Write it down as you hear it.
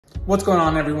What's going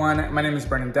on, everyone? My name is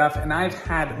Brendan Duff, and I've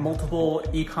had multiple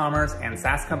e-commerce and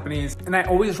SaaS companies, and I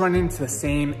always run into the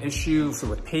same issue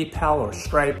with PayPal or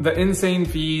Stripe. The insane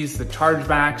fees, the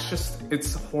chargebacks,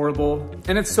 it's horrible.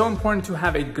 And it's so important to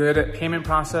have a good payment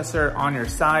processor on your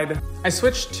side. I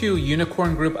switched to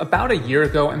Unicorn Group about a year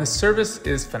ago, and the service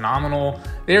is phenomenal.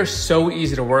 They are so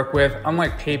easy to work with,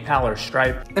 unlike PayPal or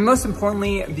Stripe. And most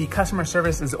importantly, the customer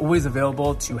service is always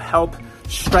available to help.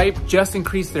 Stripe just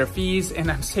increased their fees, and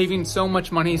I'm saving so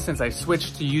much money since I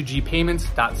switched to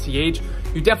ugpayments.ch.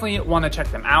 You definitely want to check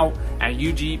them out at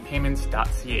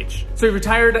ugpayments.ch. So if you're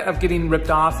tired of getting ripped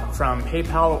off from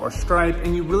PayPal or Stripe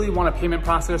and you really want a payment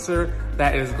processor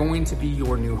that is going to be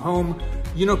your new home,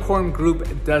 Unicorn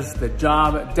Group does the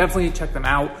job. Definitely check them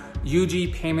out,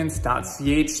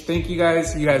 ugpayments.ch. Thank you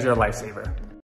guys. You guys are a lifesaver.